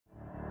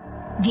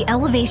The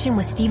Elevation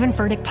with Stephen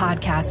Furtick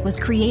podcast was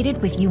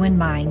created with you in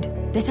mind.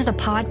 This is a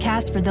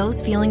podcast for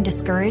those feeling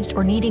discouraged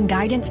or needing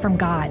guidance from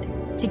God.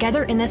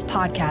 Together in this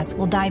podcast,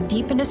 we'll dive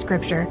deep into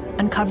Scripture,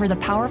 uncover the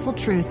powerful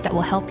truths that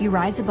will help you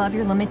rise above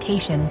your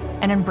limitations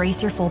and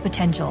embrace your full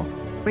potential.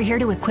 We're here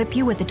to equip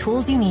you with the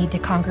tools you need to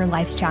conquer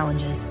life's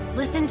challenges.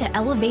 Listen to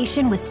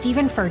Elevation with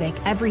Stephen Furtick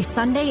every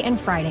Sunday and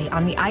Friday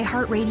on the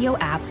iHeartRadio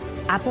app,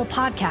 Apple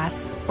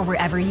Podcasts, or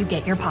wherever you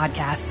get your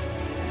podcasts.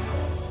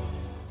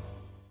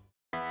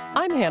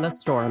 I'm Hannah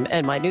Storm,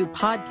 and my new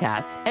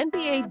podcast,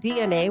 NBA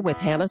DNA with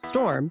Hannah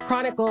Storm,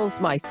 chronicles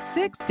my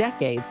 6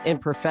 decades in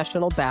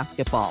professional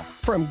basketball.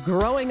 From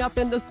growing up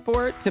in the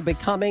sport to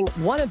becoming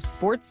one of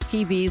sports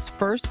TV's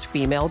first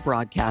female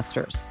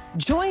broadcasters.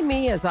 Join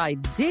me as I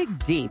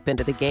dig deep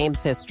into the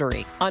game's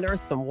history,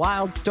 unearth some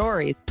wild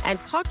stories, and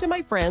talk to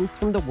my friends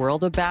from the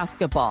world of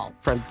basketball,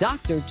 from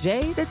Dr.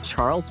 J to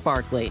Charles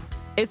Barkley.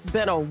 It's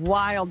been a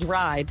wild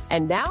ride,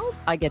 and now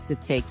I get to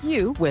take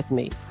you with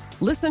me.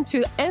 Listen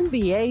to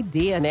NBA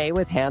DNA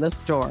with Hannah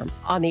Storm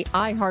on the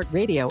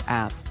iHeartRadio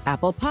app,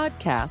 Apple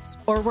Podcasts,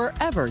 or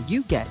wherever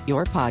you get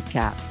your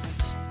podcasts.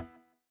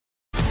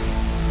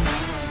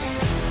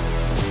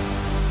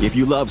 If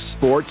you love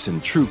sports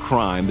and true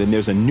crime, then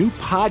there's a new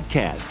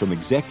podcast from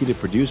executive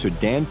producer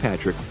Dan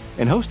Patrick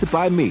and hosted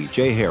by me,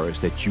 Jay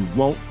Harris, that you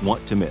won't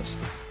want to miss.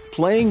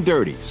 Playing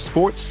Dirty: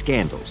 Sports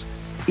Scandals.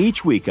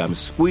 Each week, I'm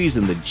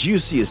squeezing the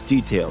juiciest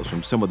details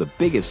from some of the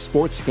biggest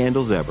sports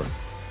scandals ever.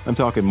 I'm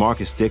talking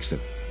Marcus Dixon,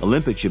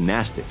 Olympic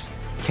gymnastics,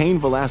 Cain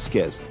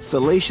Velasquez,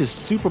 salacious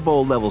Super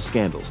Bowl-level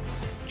scandals.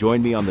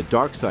 Join me on the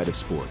dark side of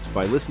sports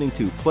by listening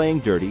to Playing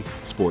Dirty: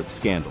 Sports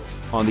Scandals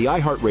on the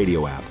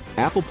iHeartRadio app,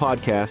 Apple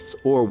Podcasts,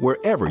 or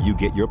wherever you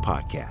get your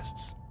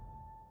podcasts.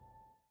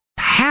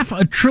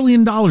 $500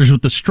 billion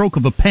with the stroke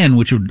of a pen,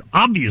 which would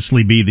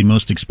obviously be the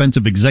most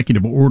expensive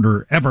executive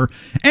order ever,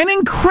 and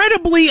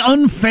incredibly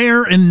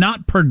unfair and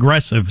not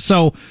progressive.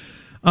 So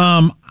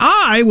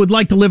I would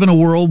like to live in a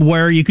world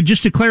where you could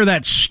just declare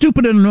that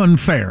stupid and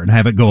unfair and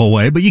have it go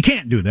away, but you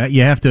can't do that.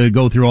 You have to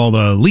go through all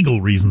the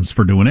legal reasons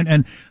for doing it.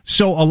 And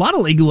so a lot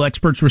of legal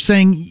experts were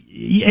saying,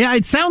 yeah,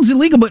 it sounds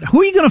illegal, but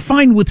who are you going to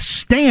find with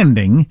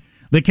standing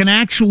that can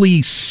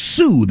actually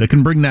sue, that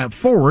can bring that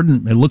forward?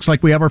 And it looks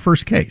like we have our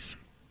first case.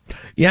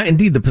 Yeah,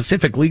 indeed. The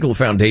Pacific Legal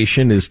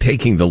Foundation is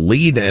taking the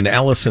lead, and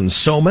Allison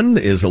Soman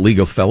is a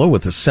legal fellow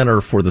with the Center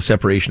for the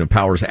Separation of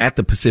Powers at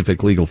the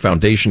Pacific Legal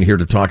Foundation, here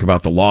to talk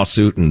about the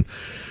lawsuit and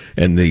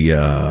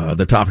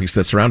the topics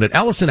that surround it.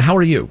 Allison, how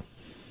are you?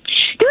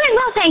 Doing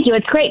well, thank you.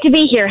 It's great to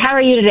be here. How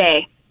are you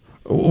today?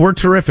 We're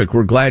terrific.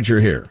 We're glad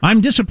you're here.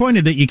 I'm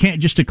disappointed that you can't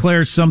just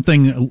declare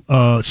something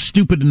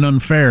stupid and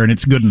unfair and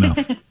it's good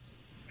enough.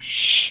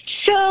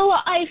 So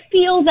I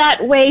feel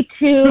that way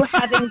too,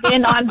 having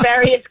been on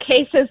various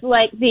cases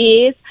like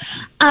these.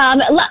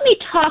 Let me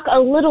talk a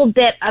little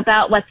bit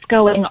about what's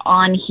going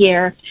on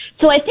here.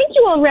 So I think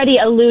you already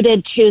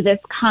alluded to this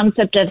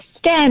concept of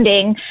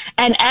standing.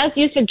 And as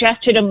you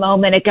suggested a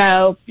moment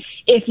ago,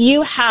 if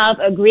you have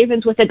a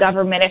grievance with the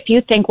government, if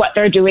you think what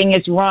they're doing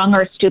is wrong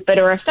or stupid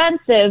or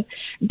offensive,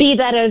 be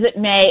that as it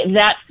may,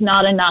 that's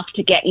not enough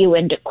to get you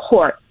into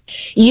court.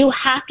 You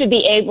have to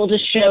be able to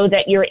show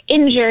that you're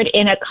injured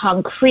in a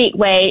concrete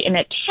way, in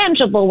a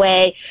tangible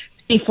way,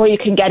 before you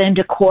can get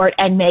into court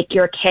and make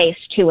your case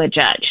to a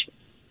judge.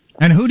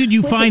 And who did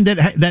you find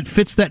that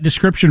fits that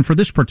description for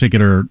this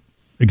particular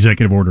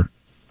executive order?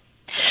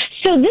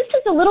 So this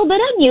is a little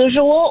bit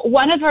unusual.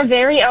 One of our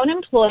very own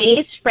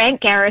employees,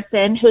 Frank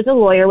Garrison, who's a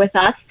lawyer with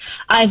us,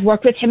 I've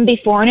worked with him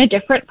before on a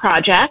different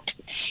project.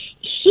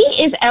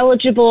 He is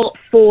eligible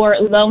for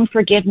loan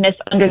forgiveness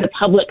under the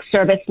Public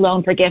Service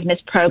Loan Forgiveness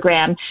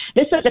Program.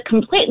 This is a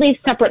completely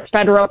separate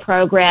federal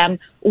program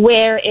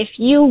where if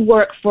you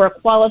work for a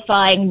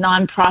qualifying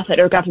nonprofit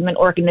or government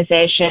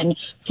organization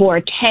for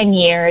 10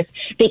 years,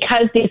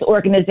 because these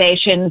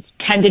organizations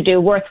tend to do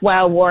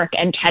worthwhile work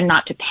and tend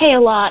not to pay a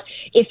lot,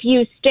 if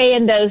you stay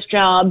in those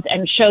jobs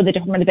and show the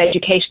Department of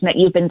Education that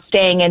you've been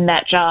staying in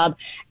that job,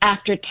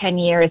 after 10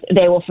 years,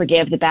 they will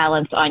forgive the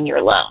balance on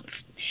your loans.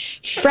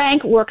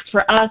 Frank works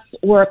for us.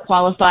 We're a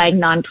qualifying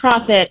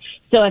nonprofit.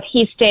 So if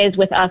he stays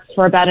with us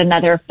for about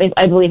another,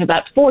 I believe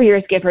about 4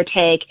 years, give or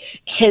take,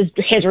 his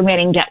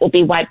remaining debt will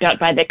be wiped out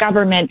by the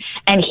government,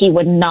 and he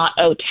would not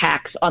owe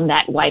tax on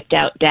that wiped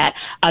out debt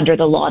under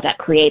the law that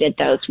created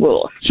those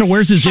rules. So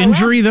where's his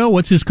injury, though?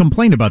 What's his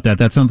complaint about that?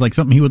 That sounds like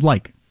something he would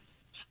like.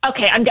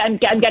 Okay, I'm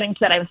getting to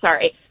that. I'm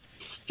sorry.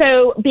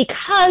 So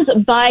because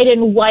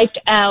Biden wiped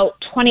out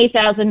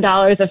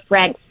 $20,000 of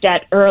Frank's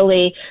debt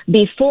early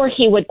before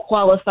he would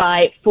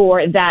qualify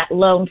for that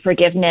loan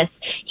forgiveness,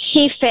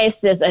 he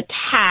faces a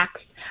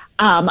tax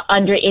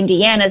under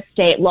Indiana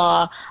state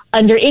law.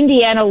 Under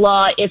Indiana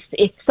law,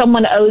 if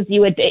someone owes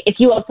you if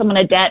you owe someone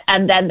a debt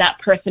and then that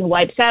person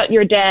wipes out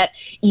your debt,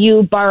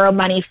 you borrow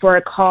money for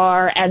a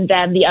car and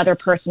then the other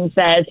person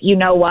says, you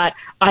know what,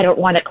 I don't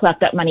want to collect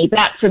that money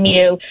back from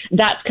you.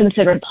 That's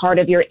considered part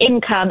of your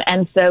income,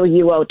 and so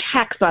you owe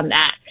tax on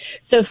that.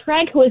 So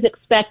Frank, who was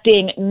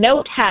expecting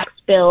no tax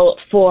bill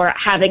for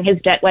having his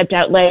debt wiped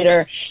out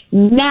later,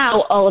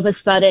 now all of a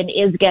sudden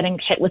is getting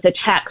hit with a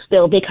tax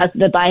bill because of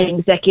the Biden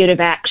executive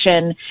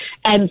action.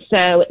 And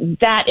so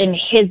that, in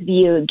his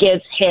view,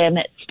 gives him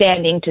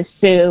standing to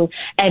sue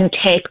and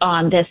take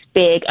on this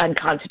big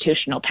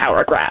unconstitutional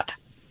power grab.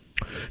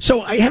 So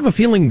I have a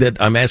feeling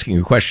that I'm asking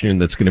a question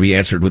that's going to be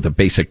answered with a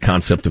basic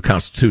concept of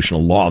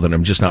constitutional law that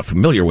I'm just not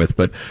familiar with.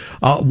 But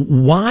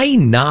why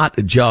not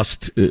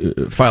just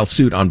file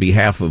suit on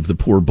behalf of the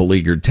poor,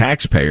 beleaguered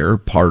taxpayer,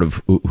 part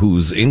of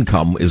whose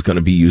income is going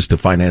to be used to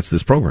finance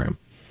this program?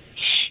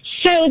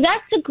 So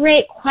that's a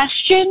great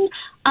question.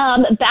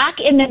 Back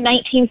in the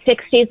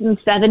 1960s and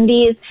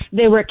 70s,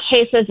 there were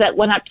cases that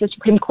went up to the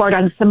Supreme Court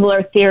on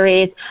similar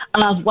theories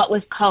of what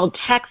was called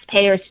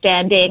taxpayer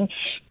standing.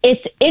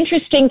 It's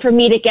interesting for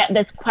me to get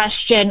this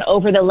question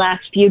over the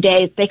last few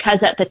days because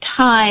at the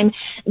time,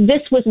 this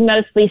was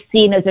mostly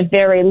seen as a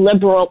very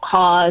liberal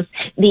cause.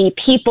 The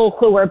people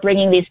who were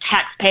bringing these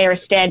taxpayer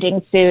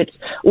standing suits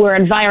were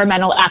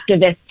environmental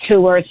activists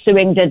who were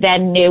suing the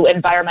then new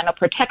Environmental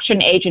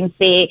Protection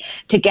Agency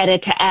to get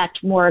it to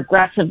act more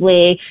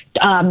aggressively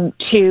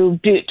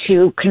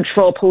to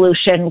control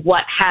pollution,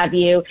 what have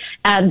you.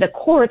 And the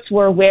courts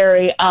were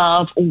wary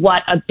of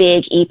what a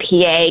big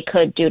EPA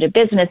could do to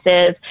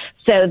businesses.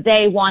 So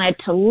they wanted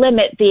to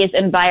limit these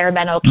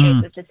environmental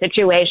cases to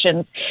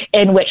situations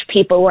in which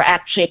people were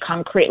actually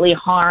concretely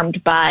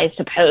harmed by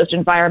supposed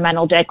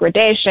environmental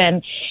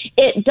degradation.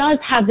 It does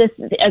have this,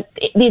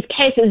 these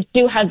cases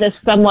do have this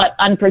somewhat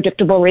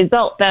unpredictable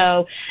result,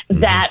 though,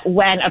 that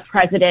when a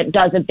president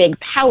does a big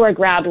power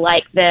grab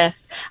like this,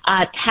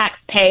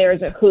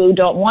 taxpayers who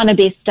don't want to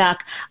be stuck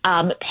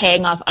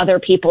paying off other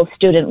people's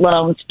student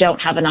loans don't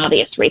have an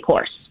obvious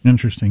recourse.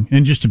 Interesting.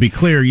 And just to be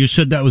clear, you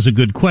said that was a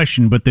good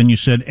question, but then you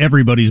said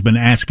everybody's been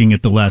asking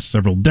it the last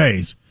several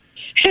days,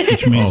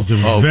 which means it's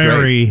a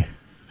very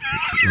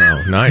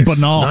nice,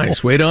 banal.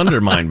 Nice way to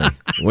undermine me.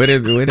 Way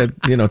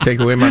to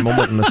take away my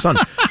moment in the sun.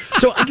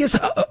 So I guess,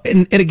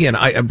 and again,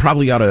 I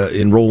probably ought to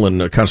enroll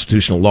in a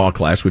constitutional law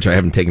class, which I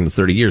haven't taken in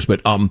 30 years,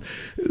 but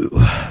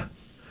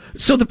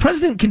so the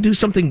president can do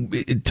something,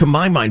 to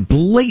my mind,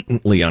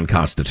 blatantly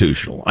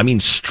unconstitutional. I mean,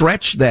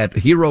 stretch that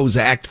HEROES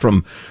Act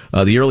from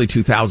the early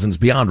 2000s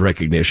beyond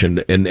recognition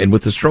and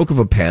with the stroke of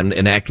a pen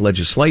enact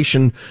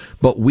legislation,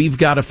 but we've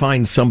got to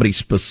find somebody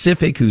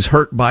specific who's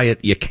hurt by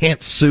it. You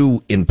can't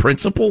sue in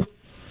principle?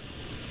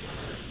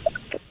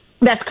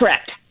 That's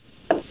correct.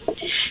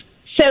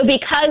 So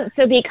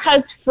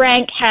because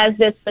Frank has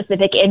this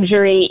specific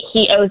injury,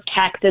 he owes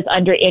taxes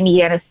under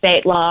Indiana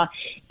state law.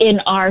 In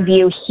our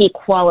view, he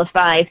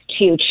qualifies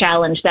to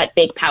challenge that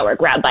big power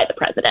grab by the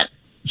president.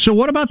 So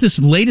what about this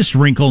latest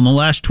wrinkle in the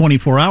last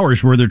 24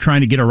 hours where they're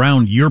trying to get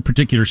around your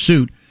particular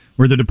suit,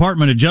 where the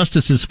Department of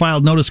Justice has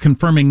filed notice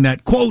confirming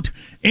that, quote,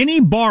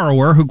 any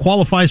borrower who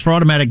qualifies for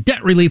automatic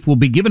debt relief will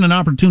be given an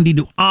opportunity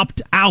to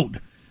opt out,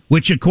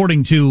 which,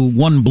 according to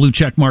one blue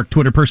checkmark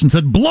Twitter person,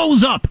 said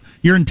blows up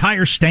your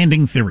entire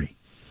standing theory.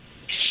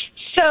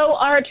 So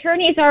our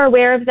attorneys are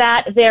aware of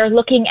that. They're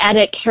looking at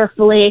it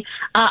carefully.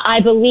 I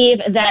believe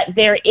that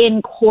they're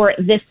in court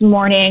this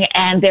morning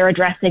and they're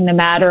addressing the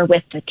matter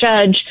with the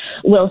judge.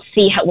 We'll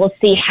see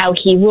how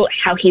he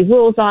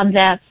rules on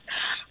this.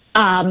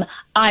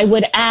 I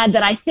would add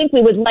that I think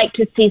we would like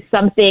to see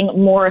something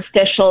more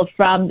official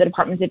from the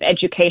Departments of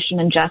Education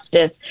and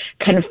Justice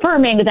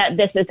confirming that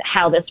this is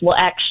how this will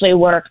actually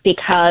work,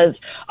 because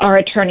our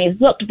attorneys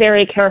looked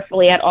very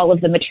carefully at all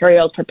of the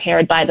materials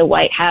prepared by the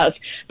White House,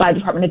 by the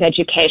Department of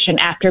Education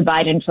after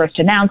Biden first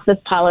announced this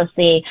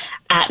policy.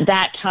 At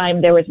that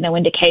time, there was no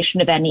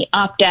indication of any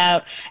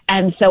opt-out.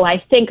 And so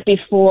I think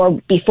before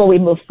we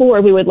move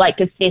forward, we would like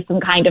to see some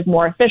kind of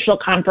more official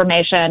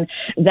confirmation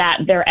that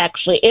there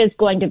actually is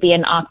going to be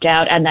an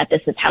opt-out and that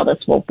this is how this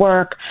will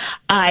work.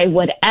 I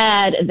would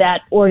add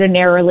that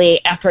ordinarily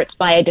efforts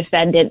by a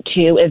defendant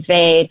to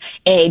evade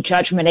a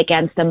judgment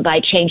against them by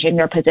changing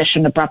their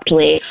position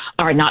abruptly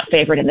are not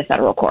favored in the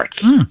federal courts.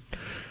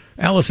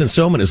 Allison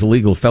Soman is a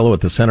legal fellow at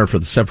the Center for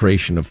the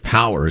Separation of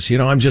Powers. You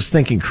know, I'm just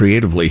thinking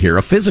creatively here.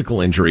 A physical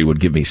injury would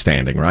give me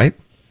standing, right?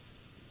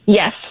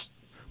 Yes.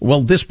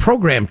 Well, this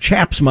program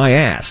chaps my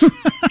ass,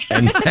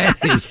 and that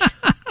is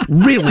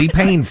really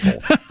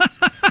painful.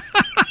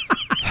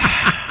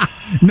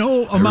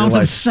 No amount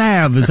of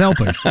salve is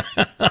helping.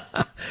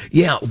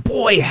 Yeah,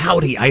 boy,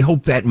 howdy. I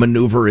hope that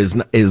maneuver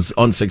is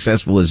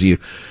unsuccessful as you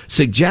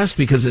suggest,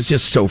 because it's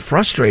just so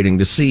frustrating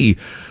to see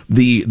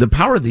the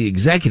power of the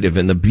executive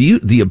and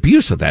the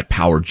abuse of that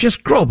power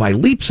just grow by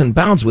leaps and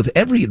bounds with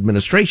every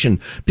administration,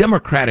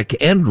 Democratic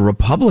and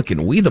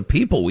Republican. We the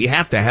people, we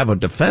have to have a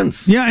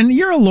defense. Yeah, and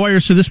you're a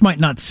lawyer, so this might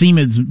not seem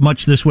as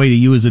much this way to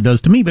you as it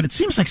does to me, but it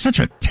seems like such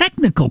a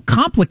technical,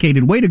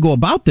 complicated way to go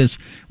about this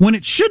when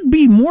it should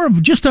be more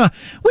of just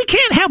we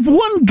can't have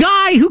one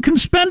guy who can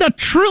spend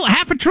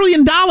 $500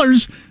 billion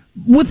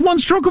with one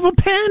stroke of a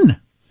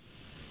pen.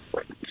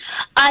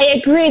 I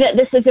agree that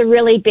this is a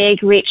really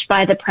big reach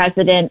by the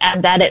president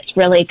and that it's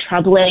really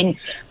troubling.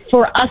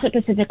 for us at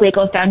Pacific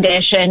Legal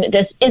Foundation,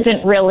 this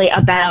isn't really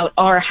about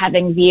our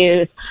having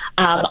views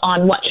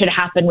on what should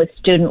happen with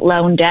student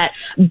loan debt,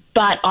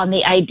 but on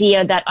the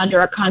idea that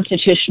under a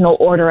constitutional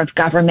order of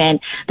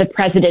government, the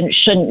president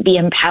shouldn't be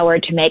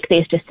empowered to make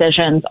these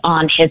decisions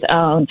on his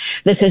own.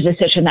 This is a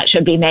decision that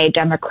should be made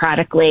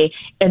democratically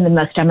in the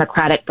most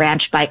democratic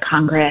branch by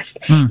Congress.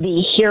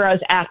 The HEROES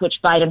Act, which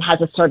Biden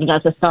has asserted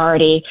as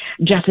authority,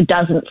 just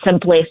doesn't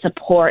simply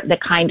support the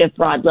kind of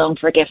broad loan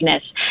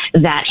forgiveness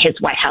that his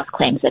White House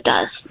claims it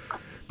does.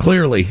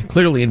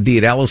 Clearly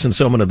indeed. Allison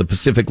Soman of the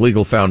Pacific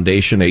Legal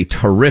Foundation, a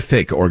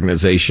terrific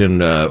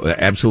organization,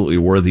 absolutely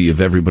worthy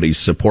of everybody's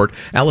support.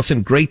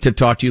 Allison, great to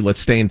talk to you. Let's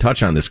stay in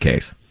touch on this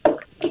case.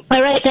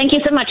 All right. Thank you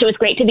so much. It was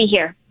great to be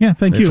here. Yeah,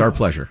 thank you. It's our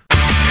pleasure.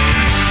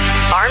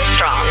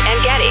 Armstrong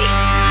and Getty.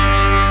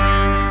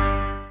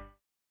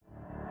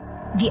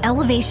 The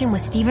Elevation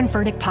with Stephen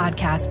Furtick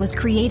podcast was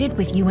created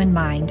with you in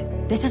mind.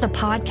 This is a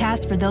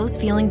podcast for those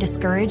feeling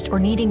discouraged or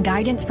needing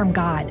guidance from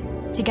God.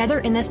 Together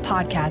in this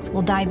podcast,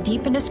 we'll dive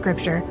deep into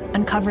Scripture,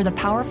 uncover the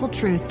powerful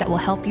truths that will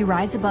help you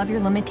rise above your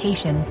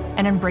limitations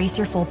and embrace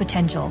your full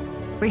potential.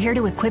 We're here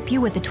to equip you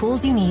with the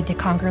tools you need to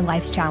conquer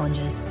life's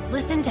challenges.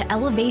 Listen to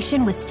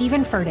Elevation with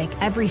Stephen Furtick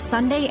every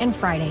Sunday and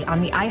Friday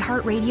on the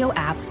iHeartRadio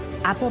app,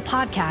 Apple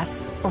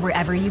Podcasts, or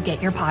wherever you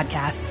get your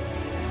podcasts.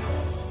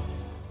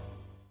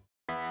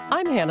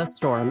 I'm Hannah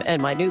Storm,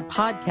 and my new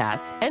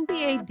podcast,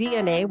 NBA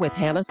DNA with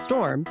Hannah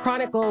Storm,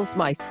 chronicles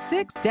my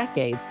 6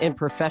 decades in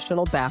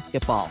professional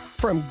basketball.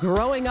 From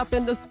growing up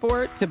in the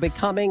sport to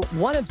becoming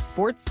one of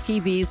sports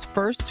TV's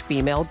first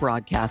female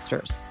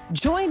broadcasters.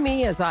 Join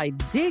me as I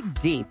dig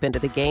deep into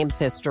the game's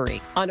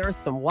history, unearth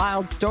some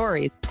wild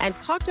stories, and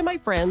talk to my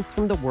friends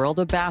from the world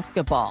of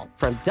basketball,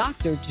 from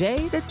Dr.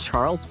 J to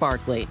Charles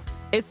Barkley.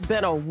 It's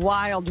been a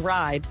wild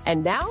ride,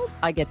 and now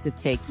I get to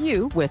take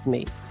you with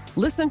me.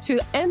 Listen to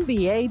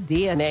NBA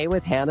DNA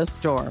with Hannah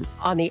Storm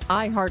on the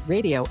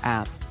iHeartRadio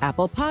app,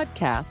 Apple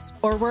Podcasts,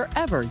 or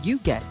wherever you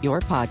get your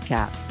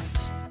podcasts.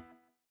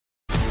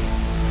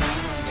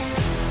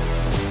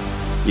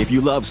 If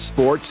you love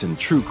sports and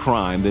true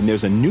crime, then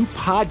there's a new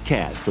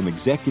podcast from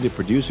executive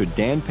producer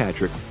Dan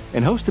Patrick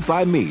and hosted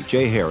by me,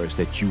 Jay Harris,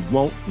 that you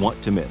won't want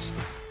to miss.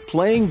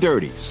 Playing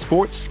Dirty: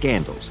 Sports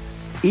Scandals.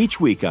 Each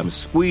week, I'm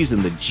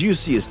squeezing the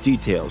juiciest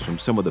details from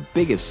some of the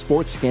biggest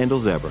sports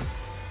scandals ever.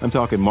 I'm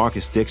talking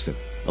Marcus Dixon,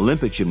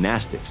 Olympic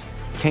gymnastics,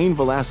 Cain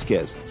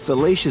Velasquez,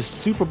 salacious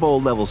Super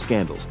Bowl-level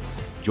scandals.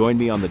 Join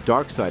me on the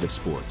dark side of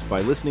sports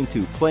by listening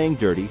to Playing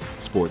Dirty: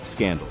 Sports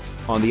Scandals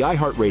on the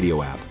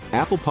iHeartRadio app,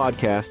 Apple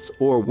Podcasts,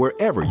 or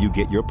wherever you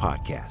get your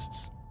podcasts.